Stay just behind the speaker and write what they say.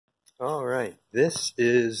All right, this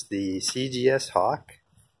is the CGS Hawk.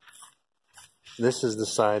 This is the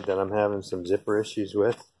side that I'm having some zipper issues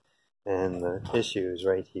with, and the issue is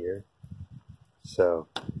right here. So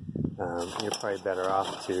you're probably better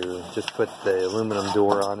off to just put the aluminum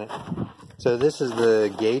door on it. So this is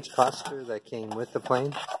the gauge cluster that came with the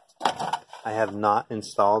plane. I have not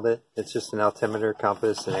installed it. It's just an altimeter,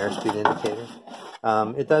 compass, and airspeed indicator.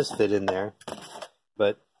 It does fit in there,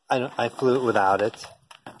 but I flew it without it.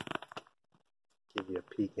 Give you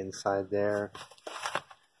a peek inside there.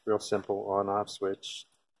 Real simple on-off switch.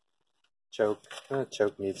 Choke.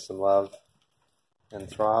 Choke needs some love. And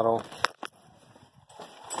throttle.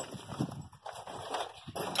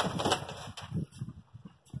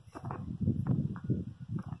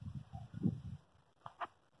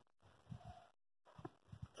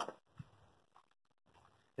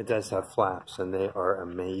 It does have flaps, and they are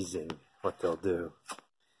amazing what they'll do.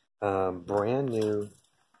 Brand new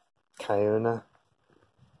cuyuna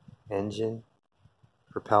engine,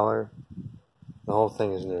 propeller, the whole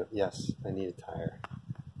thing is new. Yes, I need a tire,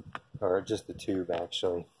 or just the tube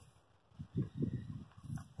actually.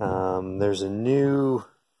 There's a new,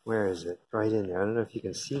 where is it? Right in there. I don't know if you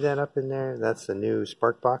can see that up in there. That's a new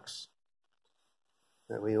spark box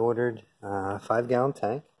that we ordered. 5-gallon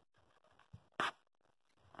tank.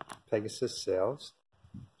 Pegasus sails.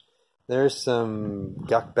 There's some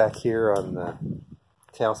guck back here on the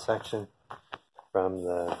tail section from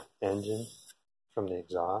the engine, from the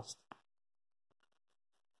exhaust,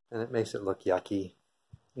 and it makes it look yucky.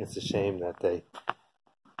 It's a shame that it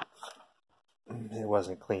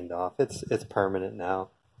wasn't cleaned off. It's permanent now.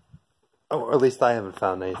 Oh, or at least I haven't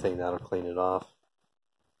found anything that'll clean it off.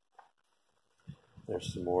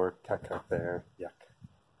 There's some more cuck there. Yuck.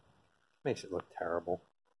 Makes it look terrible.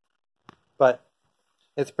 But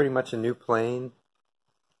it's pretty much a new plane.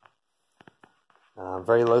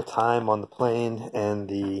 Very low time on the plane and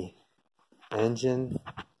the engine.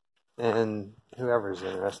 And whoever's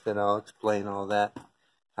interested, I'll explain all that,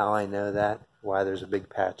 how I know that, why there's a big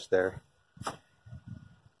patch there.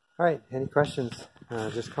 Alright, any questions,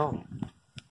 just call.